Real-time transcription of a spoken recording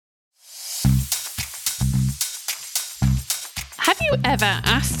you ever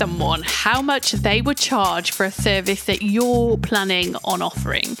asked someone how much they would charge for a service that you're planning on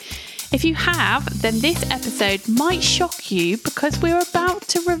offering? If you have, then this episode might shock you because we're about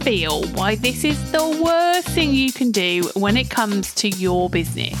to reveal why this is the worst thing you can do when it comes to your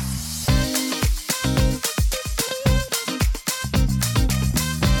business.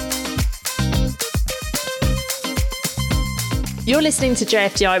 You're listening to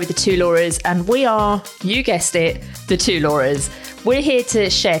JFDI with the Two Lauras, and we are, you guessed it, the Two Lauras. We're here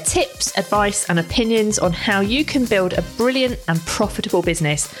to share tips, advice, and opinions on how you can build a brilliant and profitable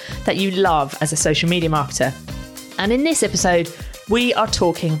business that you love as a social media marketer. And in this episode, we are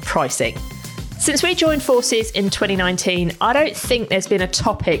talking pricing. Since we joined forces in 2019, I don't think there's been a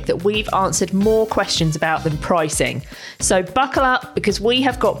topic that we've answered more questions about than pricing. So buckle up, because we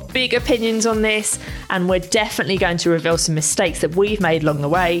have got big opinions on this, and we're definitely going to reveal some mistakes that we've made along the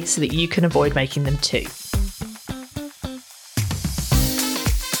way so that you can avoid making them too.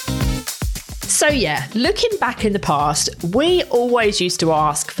 So yeah, looking back in the past, we always used to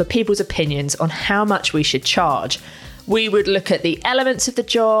ask for people's opinions on how much we should charge. We would look at the elements of the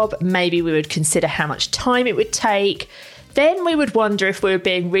job, maybe we would consider how much time it would take. Then we would wonder if we were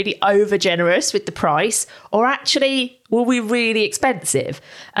being really over generous with the price, or actually, were we really expensive?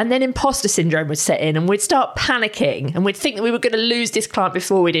 And then imposter syndrome would set in and we'd start panicking and we'd think that we were going to lose this client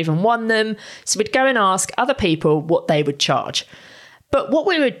before we'd even won them. So we'd go and ask other people what they would charge. But what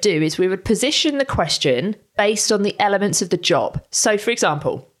we would do is we would position the question based on the elements of the job. So for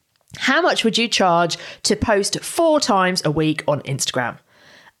example, how much would you charge to post 4 times a week on Instagram?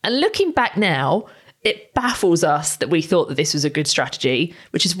 And looking back now, it baffles us that we thought that this was a good strategy,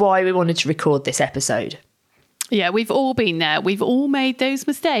 which is why we wanted to record this episode. Yeah, we've all been there. We've all made those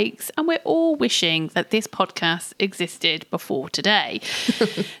mistakes, and we're all wishing that this podcast existed before today.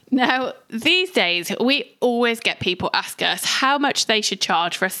 Now, these days, we always get people ask us how much they should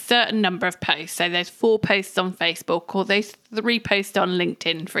charge for a certain number of posts. So those 4 posts on Facebook or those 3 posts on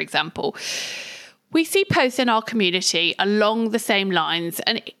LinkedIn, for example. We see posts in our community along the same lines,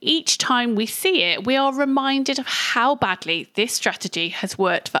 and each time we see it, we are reminded of how badly this strategy has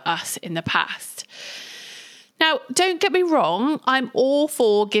worked for us in the past. Now, don't get me wrong, I'm all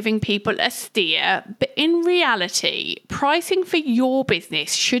for giving people a steer, but in reality, pricing for your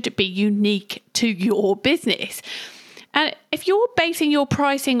business should be unique to your business. And if you're basing your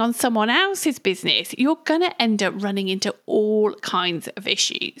pricing on someone else's business, you're going to end up running into all kinds of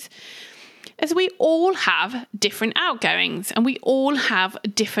issues. As we all have different outgoings and we all have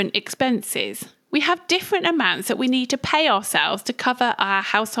different expenses. We have different amounts that we need to pay ourselves to cover our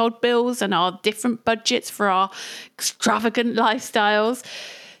household bills and our different budgets for our extravagant lifestyles.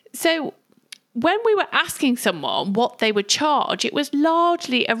 So when we were asking someone what they would charge, it was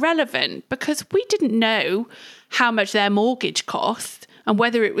largely irrelevant because we didn't know how much their mortgage cost and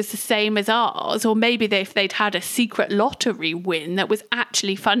whether it was the same as ours, or maybe if they'd had a secret lottery win that was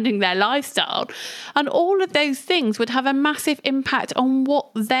actually funding their lifestyle. And all of those things would have a massive impact on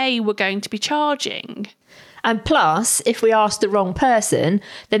what they were going to be charging. And plus, if we ask the wrong person,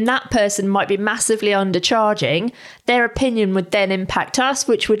 then that person might be massively undercharging. Their opinion would then impact us,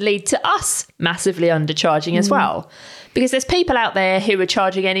 which would lead to us massively undercharging as well. Because there's people out there who are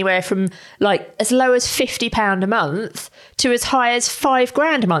charging anywhere from like as low as £50 a month to as high as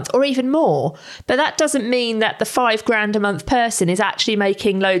 £5,000 a month or even more. But that doesn't mean that the £5,000 a month person is actually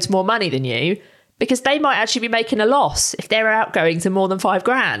making loads more money than you, because they might actually be making a loss if their outgoings are more than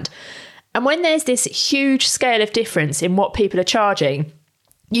 £5,000. And when there's this huge scale of difference in what people are charging,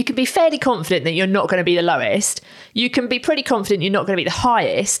 you can be fairly confident that you're not going to be the lowest. You can be pretty confident you're not going to be the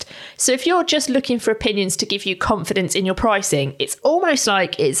highest. So if you're just looking for opinions to give you confidence in your pricing, it's almost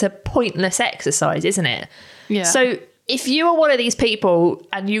like it's a pointless exercise, isn't it? Yeah. So if you are one of these people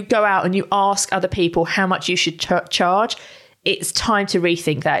and you go out and you ask other people how much you should charge, it's time to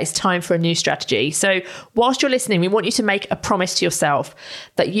rethink that. It's time for a new strategy. So whilst you're listening, we want you to make a promise to yourself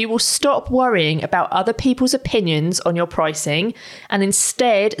that you will stop worrying about other people's opinions on your pricing and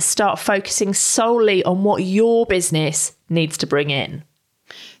instead start focusing solely on what your business needs to bring in.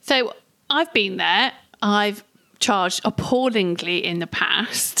 So I've been there. I've charged appallingly in the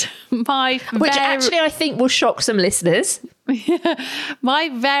past. Which actually I think will shock some listeners. My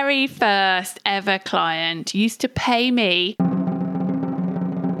very first ever client used to pay me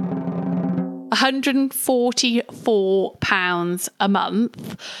 £144 a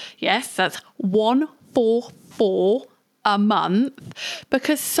month. Yes, that's 144 a month,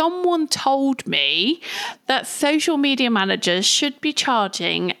 because someone told me that social media managers should be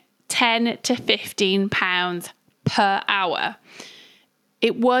charging £10 to £15 per hour.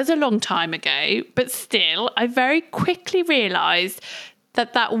 It was a long time ago, but still, I very quickly realised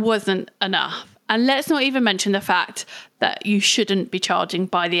that that wasn't enough. And let's not even mention the fact that you shouldn't be charging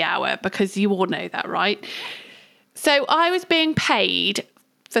by the hour, because you all know that, right? So I was being paid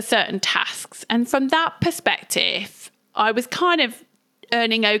for certain tasks. And from that perspective, I was kind of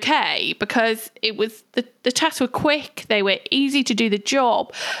earning okay, because it was the tasks were quick, they were easy to do the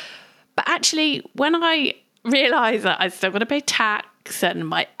job. But actually, when I realised that I still got to pay tax and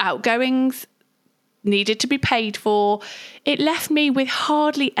my outgoings needed to be paid for, it left me with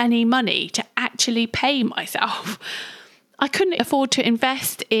hardly any money to actually pay myself. I couldn't afford to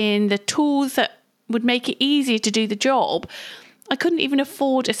invest in the tools that would make it easier to do the job. I couldn't even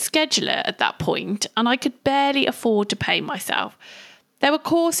afford a scheduler at that point, and I could barely afford to pay myself. There were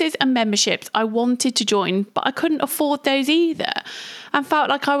courses and memberships I wanted to join, but I couldn't afford those either, and felt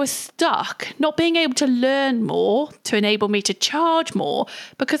like I was stuck, not being able to learn more to enable me to charge more,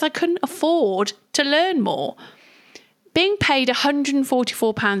 because I couldn't afford to learn more. Being paid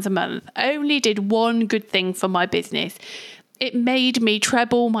 £144 a month only did one good thing for my business. It made me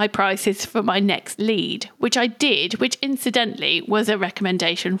treble my prices for my next lead, which I did, which incidentally was a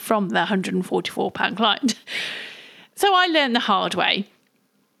recommendation from the £144 client. So I learned the hard way.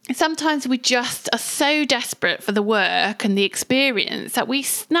 Sometimes we just are so desperate for the work and the experience that we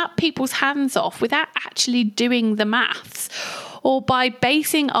snap people's hands off without actually doing the maths, or by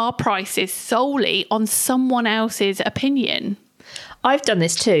basing our prices solely on someone else's opinion. I've done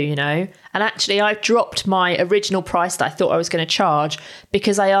this too, and actually I've dropped my original price that I thought I was going to charge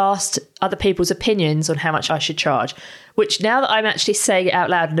because I asked other people's opinions on how much I should charge, which, now that I'm actually saying it out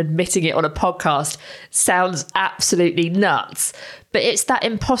loud and admitting it on a podcast, sounds absolutely nuts. But it's that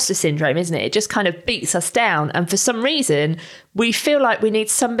imposter syndrome, isn't it? It just kind of beats us down. And for some reason, we feel like we need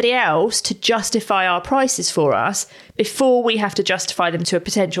somebody else to justify our prices for us before we have to justify them to a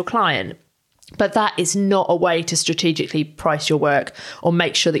potential client. But that is not a way to strategically price your work or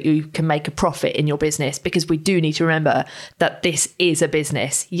make sure that you can make a profit in your business, because we do need to remember that this is a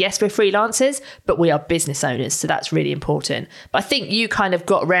business. Yes, we're freelancers, but we are business owners. So that's really important. But I think you kind of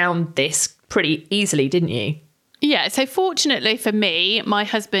got around this pretty easily, didn't you? Yeah, so fortunately for me, my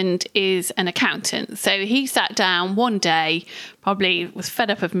husband is an accountant. So he sat down one day, probably was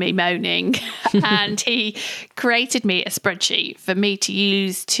fed up of me moaning, and he created me a spreadsheet for me to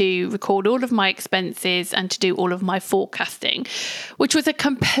use to record all of my expenses and to do all of my forecasting, which was a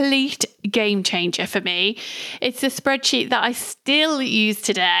complete game changer for me. It's a spreadsheet that I still use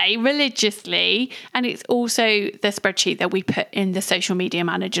today religiously, and it's also the spreadsheet that we put in the Social Media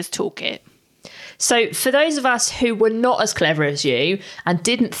Manager's Toolkit. So for those of us who were not as clever as you and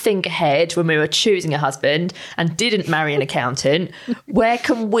didn't think ahead when we were choosing a husband and didn't marry an accountant, where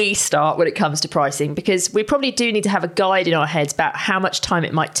can we start when it comes to pricing? Because we probably do need to have a guide in our heads about how much time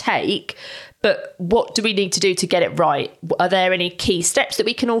it might take, but what do we need to do to get it right? Are there any key steps that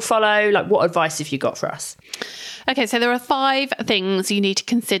we can all follow? Like, what advice have you got for us? Okay, so there are 5 things you need to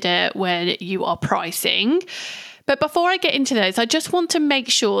consider when you are pricing. But before I get into those, I just want to make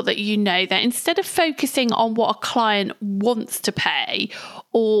sure that you know that instead of focusing on what a client wants to pay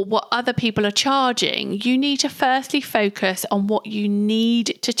or what other people are charging, you need to firstly focus on what you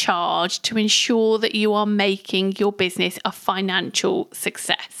need to charge to ensure that you are making your business a financial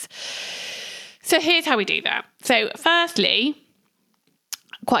success. So here's how we do that. So firstly,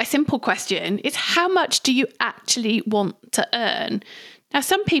 quite a simple question is, how much do you actually want to earn? Now,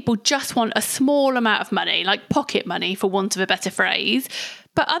 some people just want a small amount of money, like pocket money, for want of a better phrase,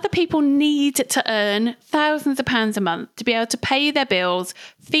 but other people need to earn thousands of pounds a month to be able to pay their bills,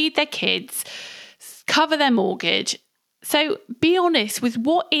 feed their kids, cover their mortgage. So be honest with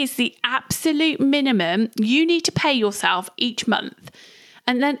what is the absolute minimum you need to pay yourself each month.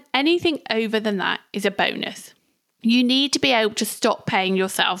 And then anything over than that is a bonus. You need to be able to stop paying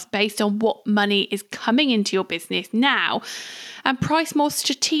yourself based on what money is coming into your business now and price more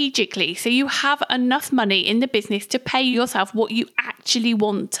strategically so you have enough money in the business to pay yourself what you actually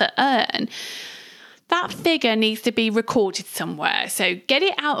want to earn. That figure needs to be recorded somewhere. So get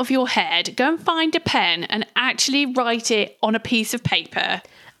it out of your head, go and find a pen and actually write it on a piece of paper.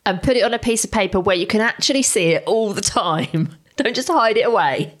 And put it on a piece of paper where you can actually see it all the time. Don't just hide it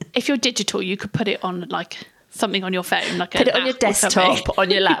away. If you're digital, you could put it on like something on your phone, like put it on your desktop,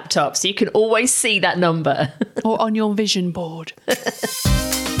 on your laptop, so you can always see that number. Or on your vision board.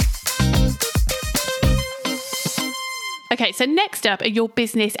 Okay, so next up are your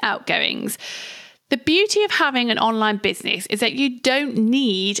business outgoings. The beauty of having an online business is that you don't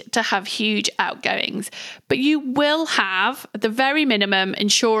need to have huge outgoings, but you will have, at the very minimum,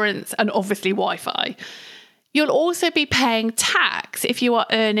 insurance and obviously Wi-Fi. You'll also be paying tax if you are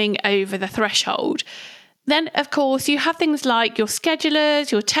earning over the threshold. Then, of course, you have things like your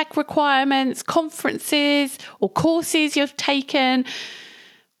schedulers, your tech requirements, conferences or courses you've taken.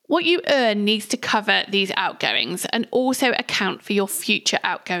 What you earn needs to cover these outgoings and also account for your future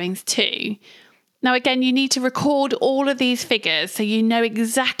outgoings too. Now, again, you need to record all of these figures so you know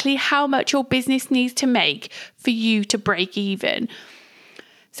exactly how much your business needs to make for you to break even.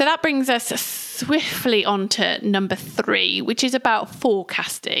 So that brings us swiftly on to number 3, which is about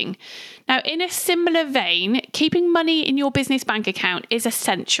forecasting. Now, in a similar vein, keeping money in your business bank account is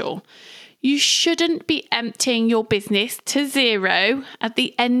essential. You shouldn't be emptying your business to zero at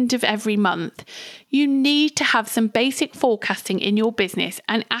the end of every month. You need to have some basic forecasting in your business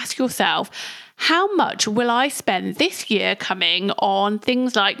and ask yourself, how much will I spend this year coming on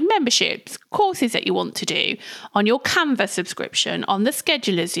things like memberships, courses that you want to do, on your Canva subscription, on the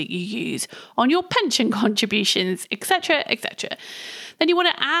schedulers that you use, on your pension contributions, etc., etc. Then you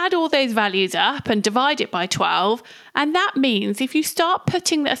want to add all those values up and divide it by 12. And that means if you start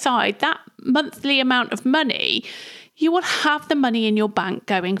putting aside that monthly amount of money, you will have the money in your bank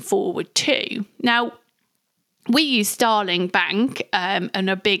going forward too. Now, we use Starling Bank and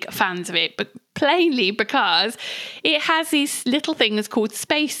are big fans of it, but plainly because it has these little things called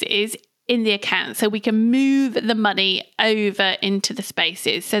spaces in the account, so we can move the money over into the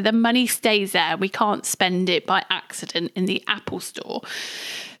spaces. So the money stays there. We can't spend it by accident in the Apple Store.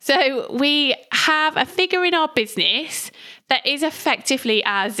 So we have a figure in our business that is effectively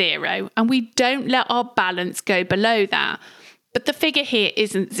our zero, and we don't let our balance go below that. But the figure here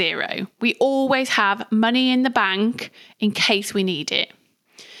isn't zero. We always have money in the bank in case we need it.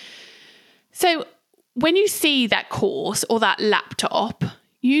 So when you see that course or that laptop,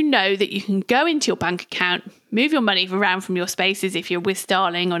 you know that you can go into your bank account, move your money around from your spaces if you're with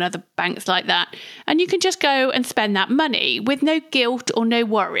Starling or other banks like that, and you can just go and spend that money with no guilt or no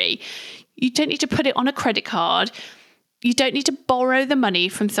worry. You don't need to put it on a credit card. You don't need to borrow the money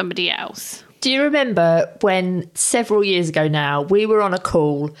from somebody else. Do you remember when several years ago now, we were on a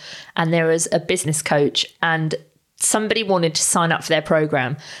call and there was a business coach and somebody wanted to sign up for their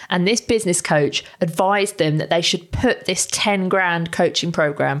program, and this business coach advised them that they should put this 10 grand coaching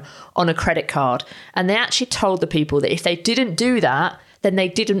program on a credit card. And they actually told the people that if they didn't do that, then they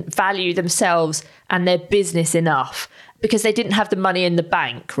didn't value themselves and their business enough because they didn't have the money in the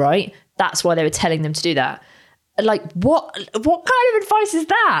bank, right? That's why they were telling them to do that. Like, what kind of advice is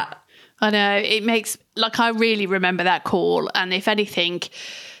that? I know, it makes, I really remember that call. And if anything,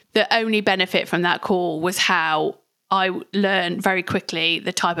 the only benefit from that call was how I learned very quickly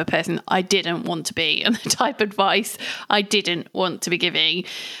the type of person I didn't want to be and the type of advice I didn't want to be giving.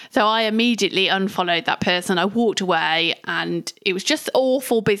 So I immediately unfollowed that person. I walked away and it was just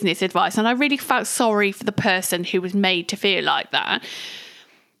awful business advice. And I really felt sorry for the person who was made to feel like that.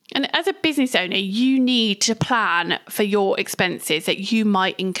 And as a business owner, you need to plan for your expenses that you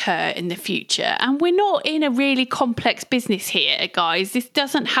might incur in the future. And we're not in a really complex business here, guys. This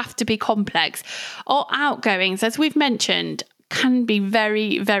doesn't have to be complex. Our outgoings, as we've mentioned, can be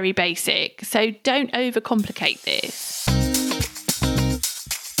very, very basic. So don't overcomplicate this.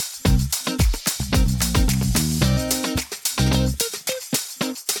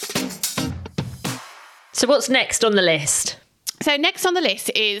 So what's next on the list? So next on the list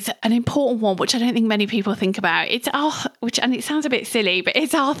is an important one, which I don't think many people think about. And it sounds a bit silly, but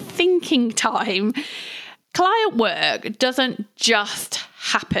it's our thinking time. Client work doesn't just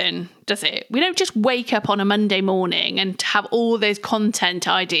happen, does it? We don't just wake up on a Monday morning and have all those content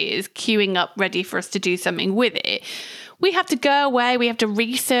ideas queuing up ready for us to do something with it. We have to go away, we have to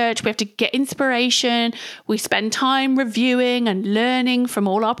research, we have to get inspiration, we spend time reviewing and learning from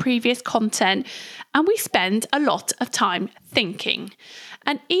all our previous content, and we spend a lot of time thinking.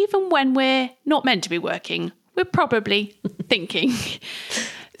 And even when we're not meant to be working, we're probably thinking.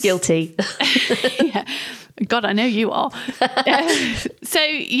 Guilty. Yeah. God, I know you are. So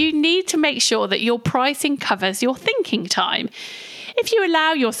you need to make sure that your pricing covers your thinking time. If you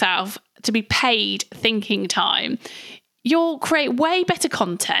allow yourself to be paid thinking time, you'll create way better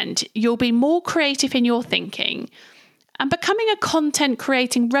content. You'll be more creative in your thinking. And becoming a content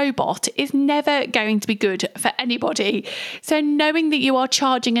creating robot is never going to be good for anybody. So knowing that you are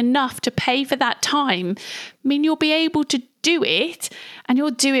charging enough to pay for that time means you'll be able to do it and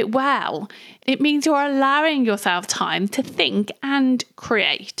you'll do it well. It means you're allowing yourself time to think and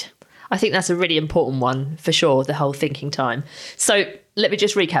create. I think that's a really important one for sure, the whole thinking time. So let me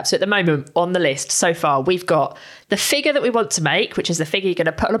just recap. So at the moment on the list so far, we've got the figure that we want to make, which is the figure you're going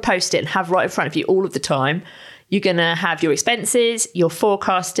to put on a Post-it and have right in front of you all of the time. You're going to have your expenses, your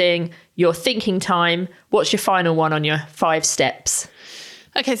forecasting, your thinking time. What's your final one on your 5 steps?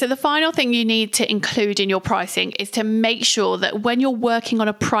 Okay, so the final thing you need to include in your pricing is to make sure that when you're working on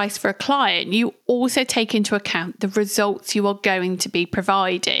a price for a client, you also take into account the results you are going to be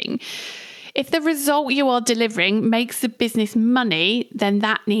providing. If the result you are delivering makes the business money, then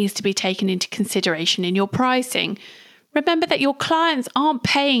that needs to be taken into consideration in your pricing. Remember that your clients aren't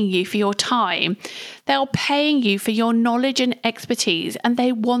paying you for your time. They are paying you for your knowledge and expertise, and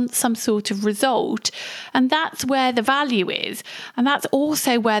they want some sort of result. And that's where the value is. And that's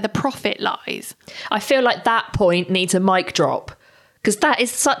also where the profit lies. I feel like that point needs a mic drop, because that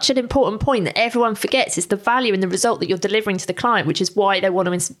is such an important point that everyone forgets. It's the value and the result that you're delivering to the client, which is why they want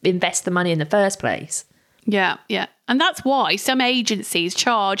to invest the money in the first place. Yeah. And that's why some agencies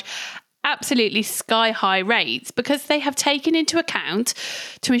charge absolutely sky-high rates, because they have taken into account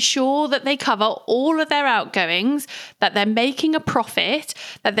to ensure that they cover all of their outgoings, that they're making a profit,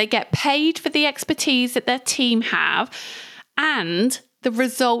 that they get paid for the expertise that their team have, and the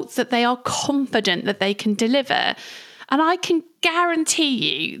results that they are confident that they can deliver. And I can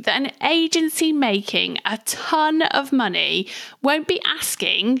guarantee you that an agency making a ton of money won't be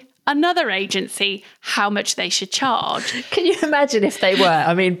asking another agency how much they should charge. Can you imagine if they were?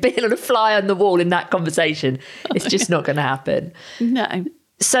 I mean, being on a fly on the wall in that conversation, it's just not going to happen. No.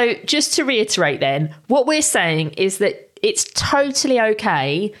 So just to reiterate then, what we're saying is that it's totally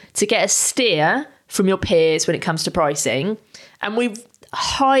okay to get a steer from your peers when it comes to pricing. And we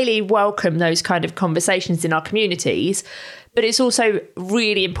highly welcome those kind of conversations in our communities. But it's also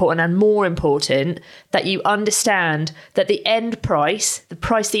really important, and more important, that you understand that the end price, the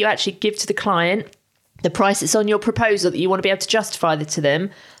price that you actually give to the client, the price that's on your proposal that you want to be able to justify to them,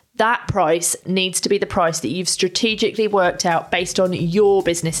 that price needs to be the price that you've strategically worked out based on your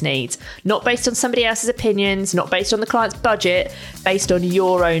business needs, not based on somebody else's opinions, not based on the client's budget, based on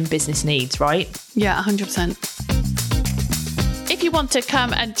your own business needs, right? Yeah, 100%. If you want to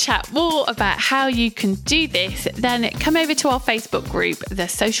come and chat more about how you can do this, then come over to our Facebook group, the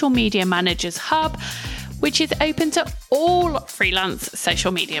Social Media Managers Hub, which is open to all freelance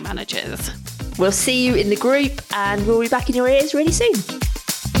social media managers. We'll see you in the group, and we'll be back in your ears really soon.